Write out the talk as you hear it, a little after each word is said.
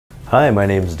Hi, my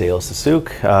name is Dale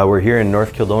Sasuk. We're here in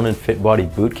North Kildonan Fit Body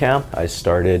Boot Camp. I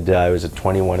started, I was at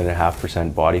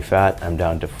 21.5% body fat. I'm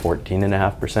down to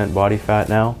 14.5% body fat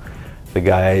now. The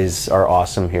guys are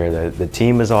awesome here. The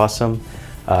team is awesome.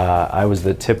 I was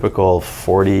the typical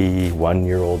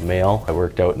 41-year-old male. I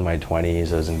worked out in my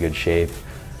 20s. I was in good shape.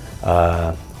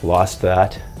 Lost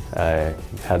that. I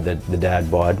had the dad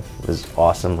bod. It was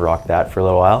awesome. Rocked that for a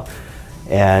little while.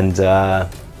 And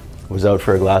was out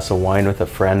for a glass of wine with a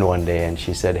friend one day, and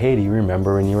she said, "Hey, do you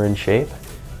remember when you were in shape?"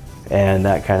 And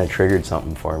that kind of triggered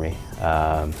something for me.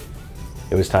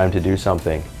 It was time to do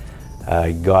something.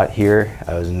 I got here,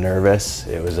 I was nervous.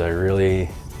 It was a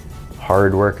really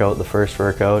hard workout, the first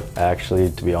workout. I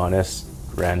actually, to be honest,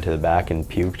 ran to the back and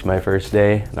puked my first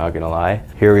day, not gonna lie.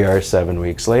 Here we are 7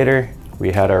 weeks later.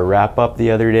 We had our wrap up the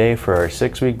other day for our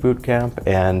 6-week boot camp,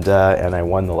 and I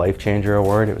won the Life Changer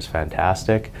Award. It was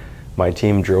fantastic. My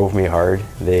team drove me hard.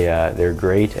 They're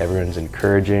great. Everyone's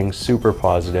encouraging, super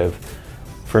positive.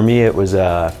 For me, it was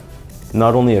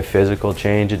not only a physical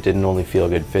change. It didn't only feel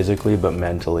good physically, but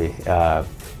mentally.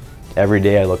 Every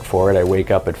day I look forward. I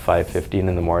wake up at 5:15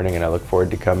 in the morning, and I look forward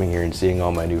to coming here and seeing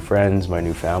all my new friends, my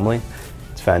new family.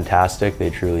 It's fantastic. They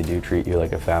truly do treat you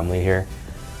like a family here.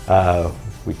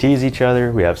 We tease each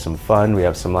other. We have some fun. We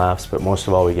have some laughs, but most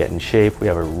of all, we get in shape. We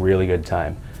have a really good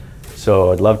time.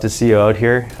 So I'd love to see you out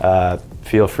here.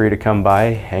 Feel free to come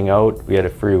by, hang out. We had a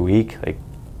free week,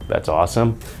 that's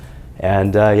awesome.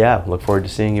 And yeah, look forward to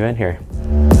seeing you in here.